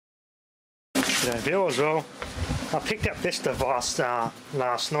bill as well. I picked up this device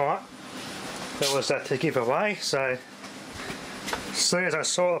last night. It was to give away, so as soon as I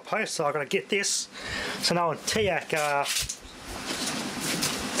saw the post, I got to get this. It's an old Teac,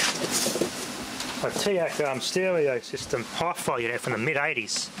 stereo system, HiFi unit from the mid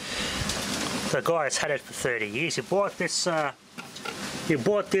 80s. The guy has had it for 30 years. He bought this.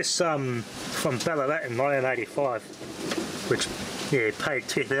 From Ballarat in 1985, which he paid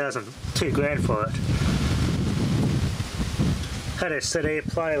 $2 grand for it. Had a CD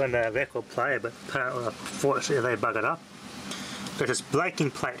player and a record player, but apparently, unfortunately, they buggered up. There's this braking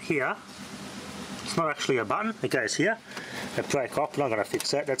plate here. It's not actually a button. It goes here. It broke off, but I'm going to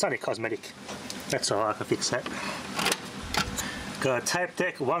fix that. That's only cosmetic. That's alright. I can fix that. Got a tape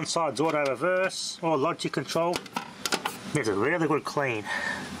deck. One side's auto reverse or logic control. Needs a really good clean.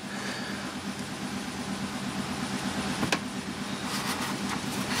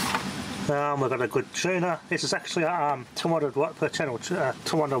 We've got a good tuner. This is actually a 200 watt per channel,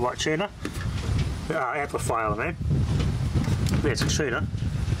 200 watt tuner. Amplifier, I mean. There's a tuner.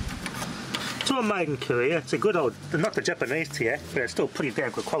 It's all made in Korea. It's a good old, not the Japanese Teac, but it's still pretty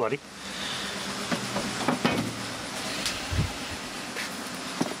damn good quality.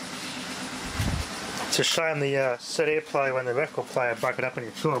 It's a shame the CD player when the record player broke it up and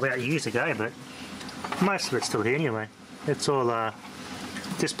it flew about years ago, but most of it's still here anyway. It's all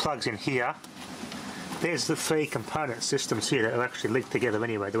just plugs in here. There's the 3 component systems here that are actually linked together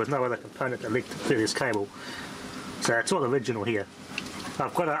anyway. There was no other component that linked through this cable, so it's all original here.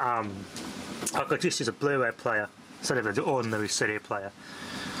 I've got a I could just use a Blu-ray player instead of an ordinary CD player.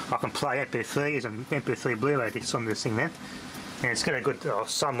 I can play MP3s and MP3 Blu-ray discs on this thing then. And it's got a good,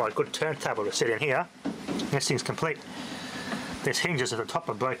 somewhat good turntable to sit in here. This thing's complete. There's hinges at the top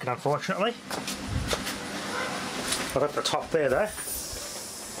are broken, unfortunately. I've got the top there though.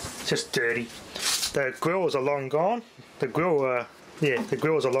 It's just dirty. The grills are long gone. The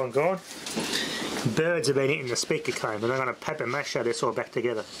grills are long gone. Birds have been eating the speaker cone, and I'm going to paper mash this all back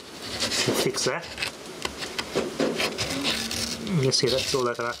together to fix that. You see, that's all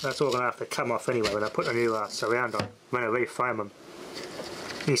going to have to come off anyway when I put a new surround on, when I reframe them.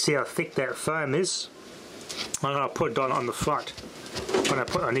 You see how thick that foam is? I'm going to put it on the front. When I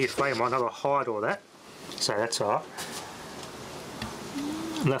put a new frame on, I'll hide all that. So that's alright.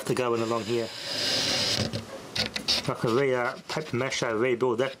 I'll have to go in along here. I can paper mash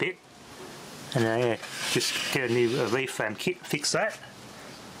rebuild that bit. And yeah, just get a new reframe kit, fix that.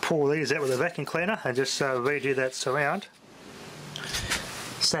 Pull these out with a vacuum cleaner and just redo that surround.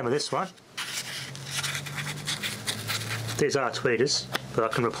 Same with this one. These are tweeters, but I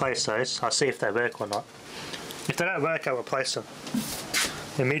can replace those. I'll see if they work or not. If they don't work, I'll replace them.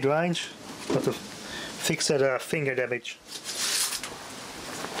 In mid-range, got to fix that finger damage.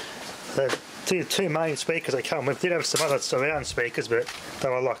 The two main speakers they come with, did have some other surround speakers, but they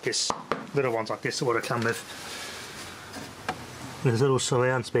were like this, little ones like this that would have come with. There's little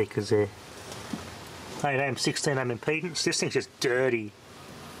surround speakers there. 8 ohm, 16 ohm impedance. This thing's just dirty.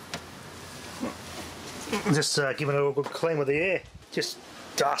 Just giving it a good clean with the air. Just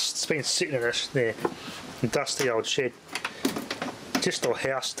dust. It's been sitting in there. Dusty old shed. Just all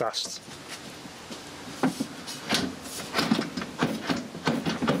house dust.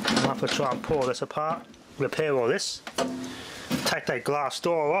 I'll have to try and pull this apart, repair all this. Take that glass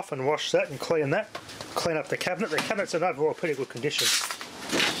door off and wash that and clean that. Clean up the cabinet. The cabinet's in overall pretty good condition.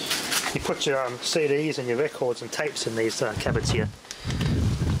 You put your CDs and your records and tapes in these cabinets here.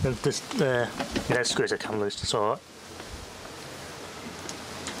 And this, screws that come loose, it's alright.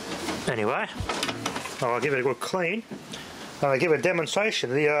 Anyway, I'll give it a good clean. I'll give it a demonstration.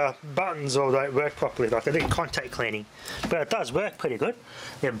 The buttons all don't work properly, like they need contact cleaning. But it does work pretty good.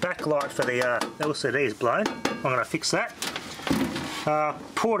 The backlight for the LCD is blown. I'm going to fix that.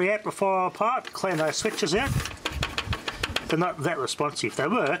 Pull the amplifier apart, clean those switches out. They're not that responsive. They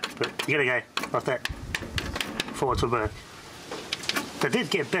work, but you gotta go like that for it to work. They did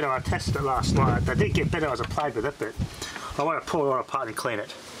get better. I tested it last night. They did get better as I played with it, but I want to pull it all apart and clean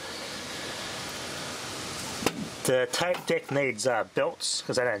it. The tape deck needs belts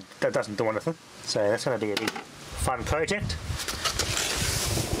because that doesn't do anything. So that's going to be a big fun project.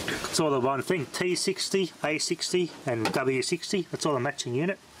 It's all the one thing: T60, A60, and W60. That's all a matching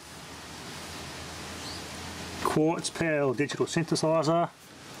unit. Quartz parallel digital synthesizer.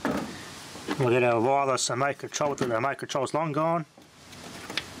 We'll get our wireless remote control. The remote control's long gone.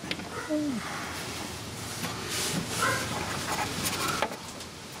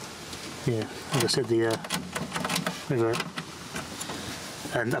 Yeah, like I said,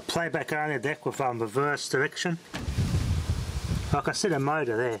 and a playback only deck with reverse direction. I can see the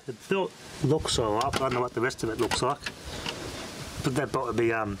motor there. The belt looks alright, but I don't know what the rest of it looks like. But that belt would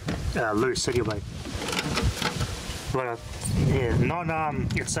be loose anyway. But yeah,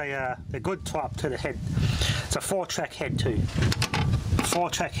 it's a good type to the head. It's a 4-track head too.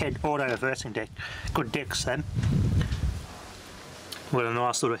 4-track head auto reversing deck. Good decks then. With a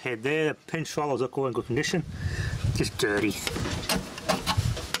nice little head there. The pinch rollers look all in good condition. Just dirty.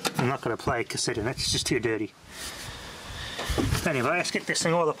 I'm not going to play a cassette in it, it's just too dirty. Anyway, let's get this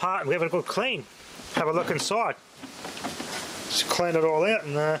thing all apart and give it a good clean. Have a look inside. Just clean it all out,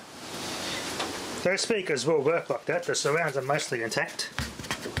 and those speakers will work like that. The surrounds are mostly intact.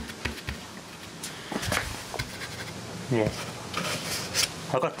 Yeah.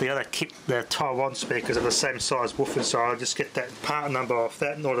 I got the other kit, the Taiwan speakers are the same size woofers, so I'll just get that part number off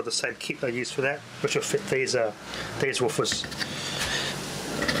that and order the same kit I use for that, which will fit these woofers.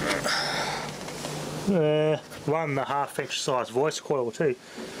 1.5 inch size voice coil too.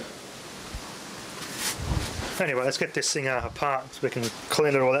 Anyway, let's get this thing apart so we can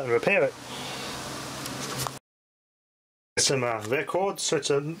clean it all out and repair it. Some records, so it's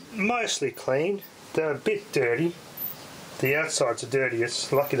mostly clean. They're a bit dirty. The outsides are dirty.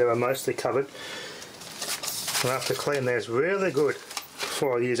 It's lucky they were mostly covered. I'll have to clean those really good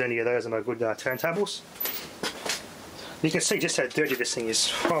before I use any of those on my good turntables. You can see just how dirty this thing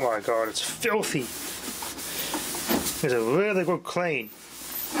is. Oh my god, it's filthy. It's a really good clean.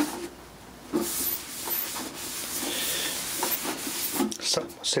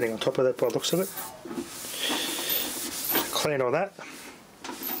 Something sitting on top of that by the looks of it. Clean all that.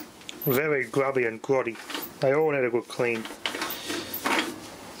 Very grubby and grotty. They all need a good clean.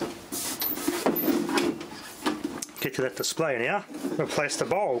 Get to that display now. Replace the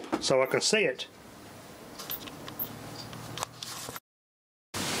bulb so I can see it.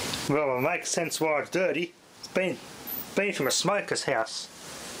 Well, it makes sense why it's dirty. It's been from a smoker's house.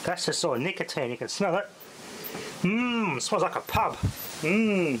 That's just all nicotine, you can smell it. Smells like a pub.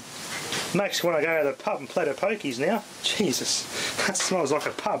 Makes you want to go to the pub and play the pokies now. Jesus, that smells like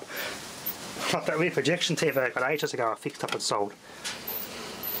a pub. Like that rear projection TV I got ages ago I fixed up and sold.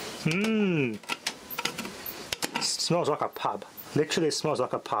 Smells like a pub. Literally smells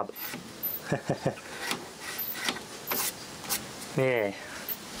like a pub. Yeah.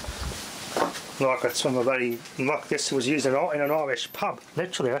 Like it's from a bloody, like this was used in an Irish pub.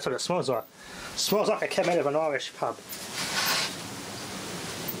 Literally, that's what it smells like. It smells like it came out of an Irish pub.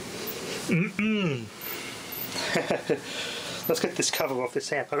 Let's get this cover off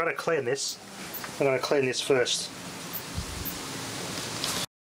this amp. I've got to clean this. I'm going to clean this first.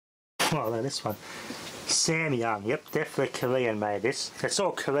 Oh, no, this one. Samyang, yep, definitely Korean made this. It's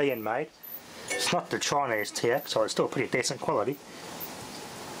all Korean made. It's not the Chinese Teac, so it's still pretty decent quality.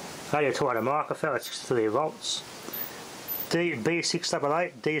 8200 microphone, it's 63 volts.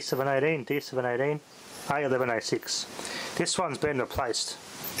 B688, D718, D718, A1106. This one's been replaced.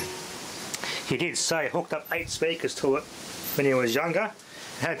 He did say he hooked up 8 speakers to it when he was younger.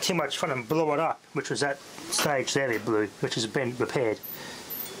 Had too much fun and blew it up, which was that stage there he blew, which has been repaired.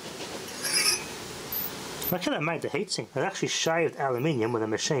 Look how they made the heatsink. They actually shaved aluminium with a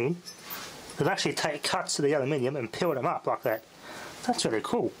machine. They'd actually take cuts to the aluminium and peel them up like that. That's really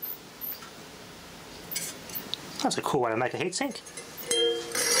cool. That's a cool way to make a heatsink.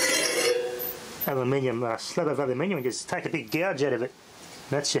 Aluminium, slab of aluminium, and just take a big gouge out of it.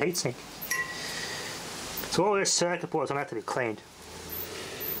 And that's your heatsink. So all this circuit boards don't have to be cleaned.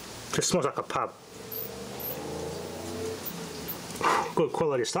 Just smells like a pub. Good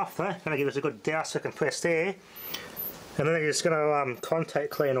quality stuff though. Gonna give us a good douse of compressed air. And then you're just gonna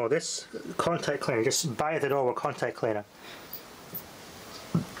contact clean all this. Contact cleaner, just bathe it all with contact cleaner.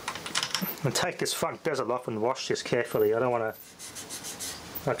 And take this front bezel off and wash this carefully. I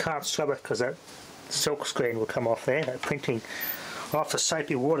can't scrub it because that silk screen will come off there, that printing. After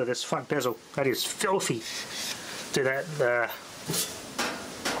soapy water, this front bezel, that is filthy. Do that,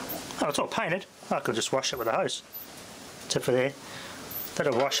 oh, it's all painted. I could just wash it with a hose. Except for there.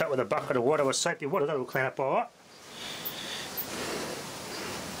 That'll wash up with a bucket of water with soapy water, that'll clean up alright.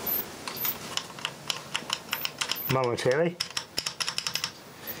 Momentarily.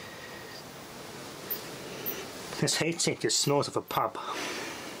 This heatsink just smells of a pub.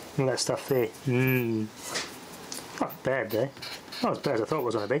 All that stuff there. Not bad though. Not as bad as I thought it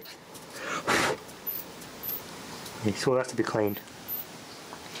was going to be. Yeah, so all that to be cleaned.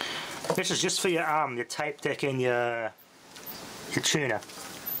 This is just for your tape deck and your tuner.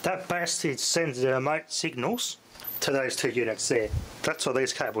 That basically sends the remote signals to those 2 units there. That's what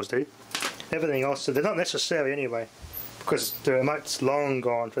these cables do. Everything else, they're not necessary anyway, because the remote's long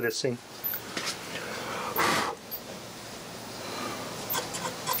gone for this thing.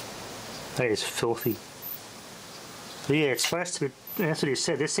 That is filthy. But yeah, it's supposed to be, that's what he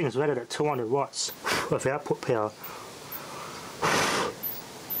said, this thing's rated at 200 watts of output power.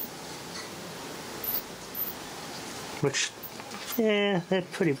 Which, yeah, they're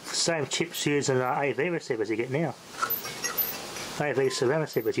pretty same chips used in AV receivers you get now. AV surround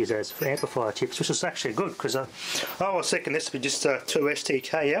receivers use those for amplifier chips, which is actually good because I was thinking this would be just 2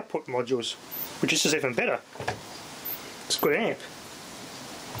 STK output modules, which is even better. It's a good amp.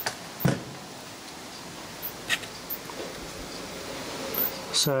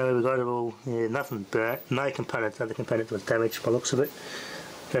 So we got it all, yeah, nothing burnt, no components, other component was damaged by the looks of it.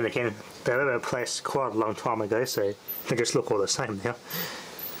 Then again, they were replaced quite a long time ago, so they just look all the same now.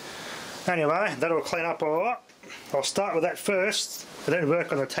 Anyway, that'll clean up alright. I'll start with that first, and then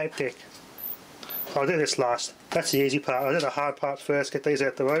work on the tape deck. I'll do this last. That's the easy part. I'll do the hard part first, get these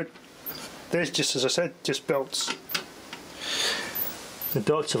out the road. There's just, as I said, just belts. The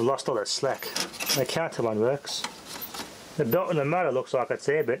belts have lost all that slack. The counter one works. The belt in the motor looks like it's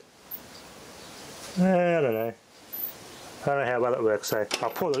there, but I don't know. I don't know how well it works, so I'll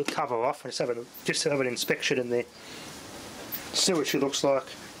pull the cover off and just have an inspection in there. See what she looks like.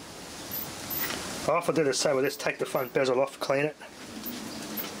 I'll often do the same with this, take the front bezel off, clean it.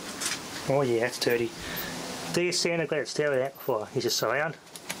 Oh yeah, it's dirty. DC integrated stereo amplifier, use your surround,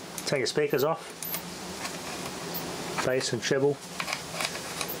 turn your speakers off, bass and treble.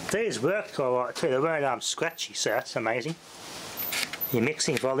 These worked alright too, they weren't scratchy, so that's amazing. Your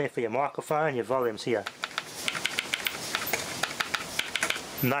mixing volume for your microphone, your volume's here.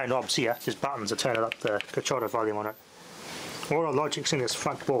 No knobs here, just buttons to turn it up, the control the volume on it. All the logic's in this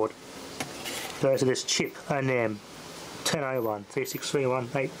front board. Those are this chip, ONAM 1001, 3631,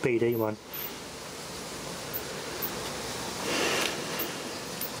 8BD1.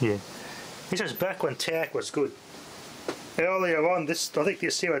 Yeah. This was back when Teac was good. Earlier on, I think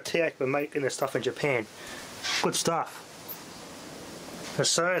this year Teac were making this stuff in Japan. Good stuff. As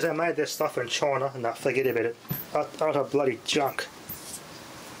soon as they made this stuff in China, nah, forget about it. Utter bloody junk.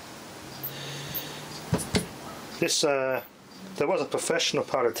 This, there was a professional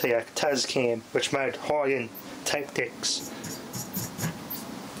part of Teac, Teac, which made high-end tape decks.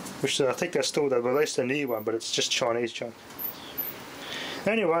 Which I think they released a new one, but it's just Chinese junk.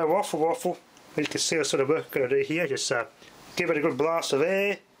 Anyway, waffle. As you can see, what sort of work I'm going to do here. Just give it a good blast of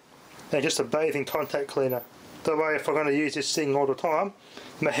air, and just a bathing contact cleaner. That way, if I'm going to use this thing all the time,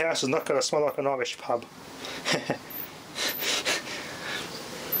 my house is not going to smell like an Irish pub.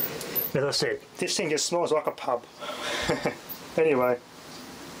 As I said, this thing just smells like a pub. Anyway.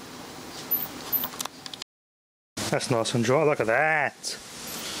 That's nice and dry, look at that.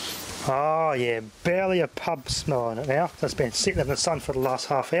 Oh yeah, barely a pub smell in it now. That's been sitting in the sun for the last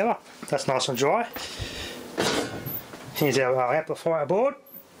half hour. That's nice and dry. Here's our amplifier board.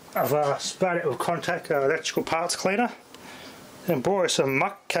 I've sprayed it with contact electrical parts cleaner. And boy, some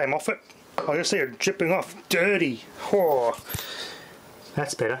muck came off it. I can see it dripping off, dirty. Oh,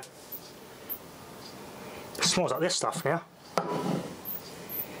 that's better. It smells like this stuff now.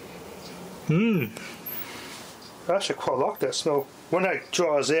 I actually quite like that smell. When it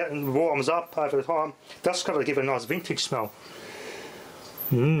dries out and warms up over time, that's got to give it a nice vintage smell.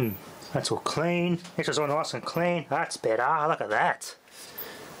 That's all clean. This is all nice and clean. That's better. Look at that.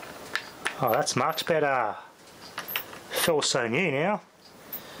 Oh, that's much better. Feels so new now.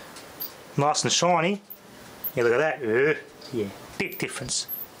 Nice and shiny. Yeah, look at that. Yeah, big difference.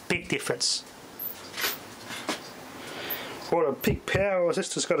 Big difference. What a big power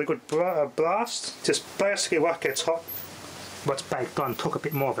resistor's got a good blast. Just basically what gets hot, what's baked on, took a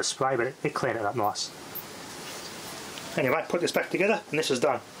bit more of a spray, but it cleaned it up nice. Anyway, put this back together and this is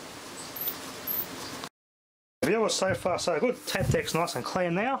done. The view was so far so good. Tape deck's nice and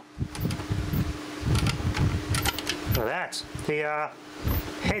clean now. Look at that. The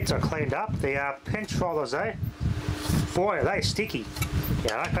heads are cleaned up. The pinch rollers though, boy are they sticky.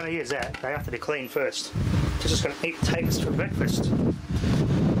 Yeah, I'm not going to use that. They have to be cleaned first. Just going to eat tapes for breakfast.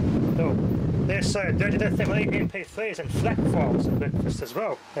 Oh, they're so dirty that they will eat MP3s and FLAC files for breakfast as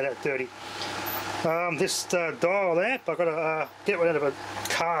well. They're that dirty. This dial amp, I've got to get one out of a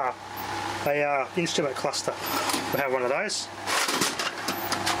car, a instrument cluster. I have one of those.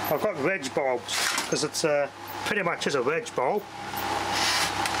 I've got wedge bulbs because it's pretty much is a wedge bulb,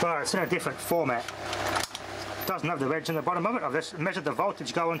 but it's in a different format. Doesn't have the wedge in the bottom of it. I've just measured the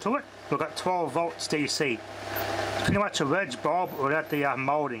voltage going to it. We've got 12 volts DC. Pretty much a wedge bulb without the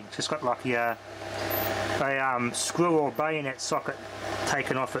moulding. It's just got like a screw or bayonet socket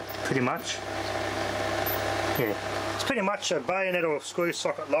taken off it, pretty much. Yeah, it's pretty much a bayonet or screw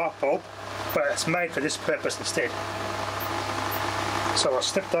socket light bulb, but it's made for this purpose instead. So I'll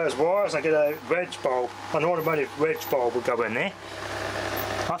snip those wires and I get a wedge bulb, an automotive wedge bulb will go in there.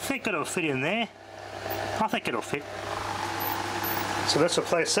 I think it'll fit in there. I think it'll fit. So let's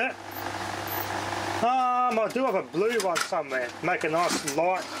replace that. I do have a blue one somewhere. Make a nice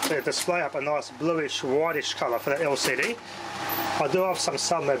light display up a nice bluish, whitish colour for that LCD. I do have some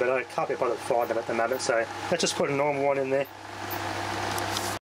somewhere, but I can't be bothered to find them at the moment, so let's just put a normal one in there.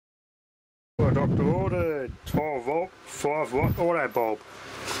 Doctor ordered 12 volt, 5 watt auto bulb.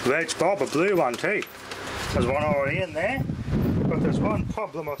 Wedge bulb, a blue one too. There's one already in there, but there's one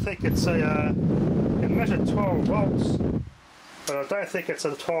problem. I think it's a, it measured 12 volts, but I don't think it's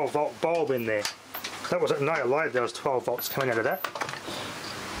a 12 volt bulb in there. That was at no load, there was 12 volts coming out of that.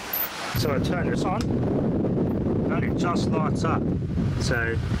 So I turn this on, and it just lights up.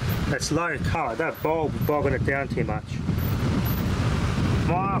 So it's low current, that bulb is bogging it down too much.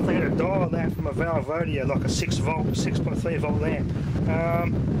 Might have to get a dial lamp from a Valvodia, like a 6 volt, 6.3 volt lamp.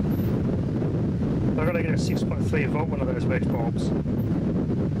 I've got to get a 6.3 volt one of those wedge bulbs.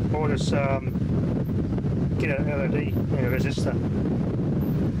 Or just get an LED and a resistor.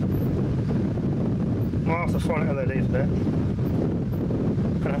 I'll have to find an LED for that.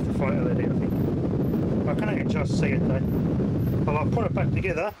 I'm going to have to find an LED, I think. I can't just see it though. Well, I'll put it back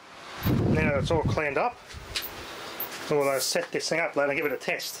together, now it's all cleaned up. So we'll set this thing up later and give it a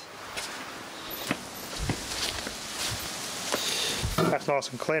test. That's nice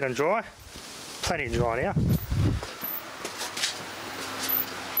and clean and dry. Plenty dry now.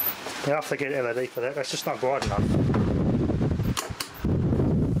 I'll have to get LED for that, that's just not bright enough.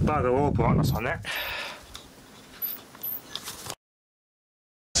 Bugger all brightness on that.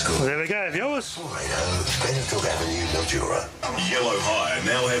 Well, there we go, viewers. Yellow Hire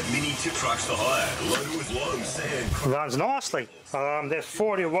now have mini tip trucks for hire, loaded with loam, sand. Runs nicely. They're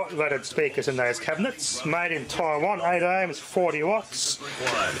 40 watt rated speakers in those cabinets, made in Taiwan, 8 ohms, 40 watts,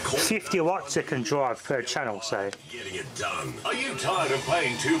 50 watts it can drive per channel. So getting it done. Are you tired of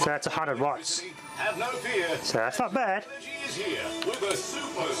paying too much? So that's 100 watts. Have no fear. So that's not bad.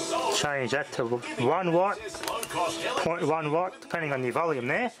 Change that to 1 watt, 0.1 watt, depending on your volume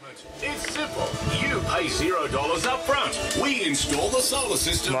there. It's simple. You pay $0 up front. We install the solar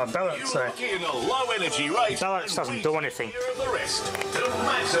system. My balance, you lock in a low energy rate. Balance doesn't do anything. To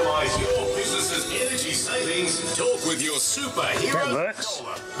maximise your business's energy savings, talk with your superhero. That works.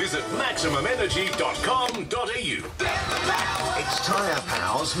 Visit maximumenergy.com.au. It's Tyre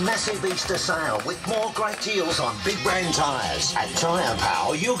Power's massive Easter sale with more great deals on big brand tyres. At Tyre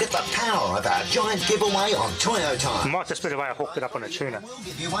Power, you'll get the power of our giant giveaway on Toyota. Might just be the way I hooked it up on a tuner. We'll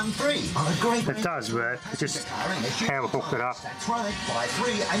give you one free on a great. It does work, it's just how I hooked it up. That's right, buy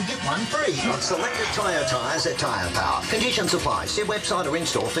 3 and get 1 free on selected Tyre tyres at Tyre Power. Conditions apply. See website or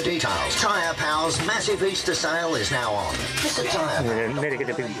in-store for details. Tyre Power's massive Easter sale is now on. Visit Tyre Power. Yeah, need to get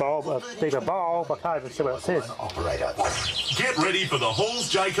a big bulb, a bigger bulb. I can't even see what it says. Operator. Get ready for the Halls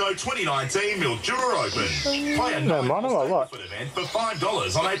Jayco 2019 Mildura Open. Play a No mono or what? event for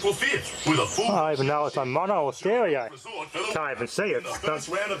 $5 on April 5th with a full. I don't even know if it's on mono or stereo. Can't even see it. The first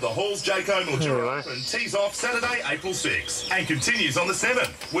round of the Halls Jayco Mildura Open tees off Saturday, April 6th and continues on the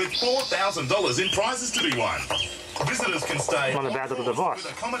 7th with $4,000 in prizes to be won. Visitors can stay On the back of the device.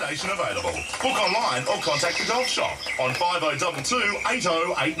 with accommodation available. Book online or contact the golf shop on 5022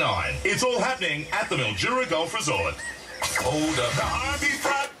 8089. It's all happening at the Mildura Golf Resort. Hold up. The RV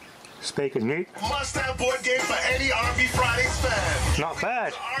Friday Speaking mute. must-have board game for any RV Fridays fan. Not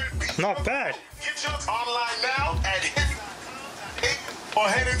bad. Not bad. Get yours online now at hit or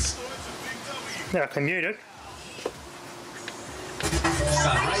head in. Yeah, I can mute it.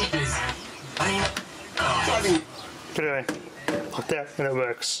 Put it in. Like that, and it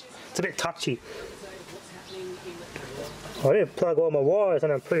works. It's a bit touchy. I did plug all my wires,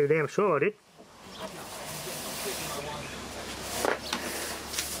 and I'm pretty damn sure I did.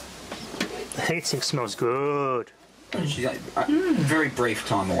 The heatsink smells good. She's a very brief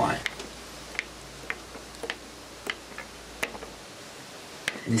time away.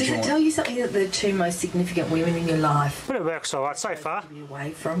 Does it tell you something that the 2 most significant women in your life But it works alright so far. be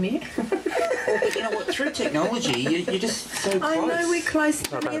away from you? But you know what? Through technology, you're just so close. I know we're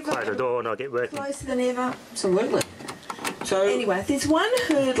closer I'll than close the ever. door and I'll get working. Closer than ever. Absolutely. So Anyway, there's one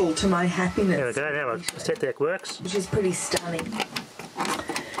hurdle to my There we happiness, go, now the set deck works. which is pretty stunning.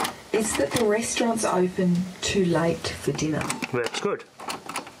 It's that the restaurant's open too late for dinner. Works good.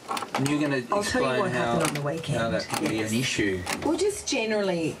 and you're going to I'll tell you explain what happened on the how weekend. that can be an issue. Well, just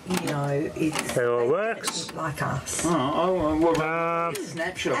generally, you know, it's It all works. like us.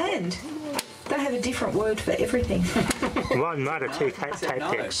 Snapshot. And they have a different word for everything. One motor, two tape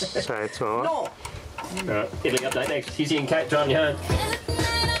decks, so it's alright. No, Italy update next. Here's Ian Kate driving you home.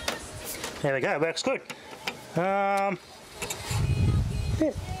 There we go, works good. Yeah,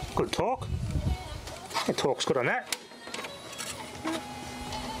 good torque. The torque's good on that.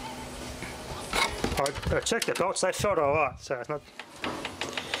 I checked the bolts, they felt alright, so it's not,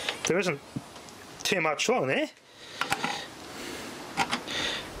 there isn't too much wrong there.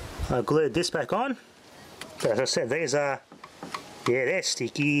 I glued this back on. As I said, these are, yeah, they're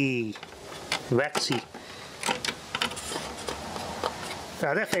sticky, waxy.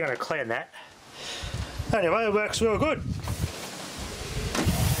 I'm definitely going to clean that. Anyway, it works real good.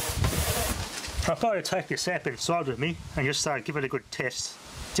 I'll probably take this app inside with me and just give it a good test,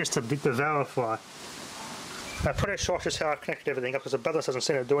 just to verify. I'm pretty sure that's just how I connected everything up, because the balance doesn't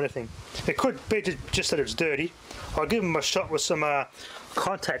seem to do anything. It could be just that it's dirty. I'll give them a shot with some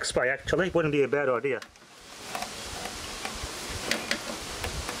contact spray actually, wouldn't be a bad idea.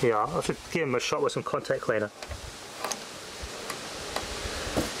 Yeah, I should give them a shot with some contact cleaner.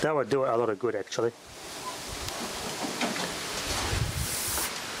 That would do it a lot of good actually.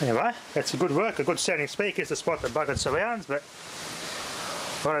 Anyway, that's a good work, a good sounding speakers despite the buggered surrounds, but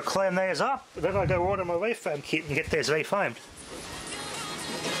I'm going to clean these up, then I'll go order my refoam kit and get these refoamed.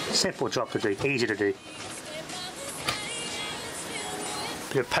 Simple job to do, easy to do.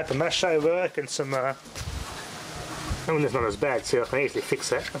 Bit of paper mache work and some, I mean it's not as bad, so I can easily fix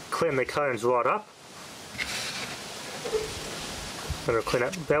that. Clean the cones right up. That'll clean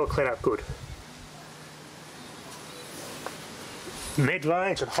up, that will clean up good.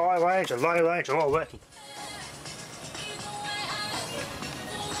 Mid-range and high range and low range are all working.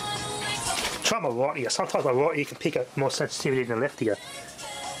 Try my right ear. Sometimes my right ear can pick up more sensitivity than the left ear.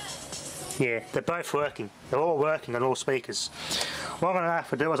 Yeah, they're both working. They're all working on all speakers. What I'm going to have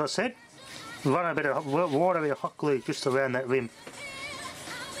to do, as I said, run a bit of water, a bit of hot glue just around that rim.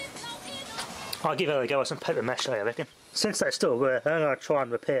 I'll give it a go with some paper mache, I reckon. Since they still work, I'm going to try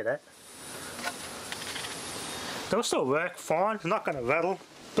and repair that. They'll still work fine, it's not going to rattle,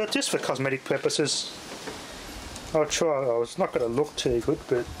 but just for cosmetic purposes. I'll try. It's not going to look too good,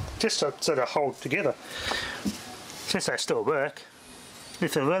 but just to sort of hold together. Since they still work,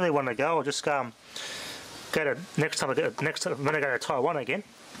 if I really want to go, I'll just go to next time when I go to Taiwan again,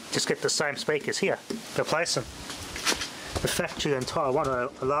 just get the same speakers here, replace them. The factory in Taiwan are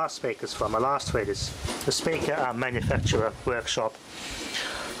the last speakers from, my last readers. The speaker manufacturer workshop.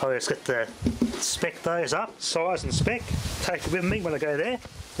 I'll just get the spec those up, size and spec, take it with me when I go there,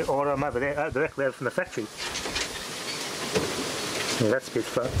 order them over there, directly over from the factory. Yeah, that's a bit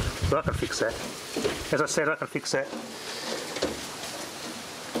fun, but I can fix that. As I said, I can fix that.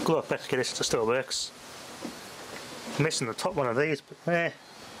 Glue it back together, it still works. I'm missing the top one of these, but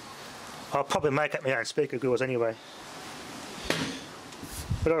I'll probably make up my own speaker glues anyway.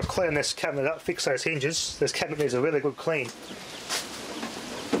 But I'll clean this cabinet up, fix those hinges. This cabinet needs a really good clean.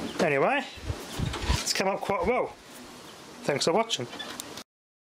 Anyway, it's come up quite well. Thanks for watching.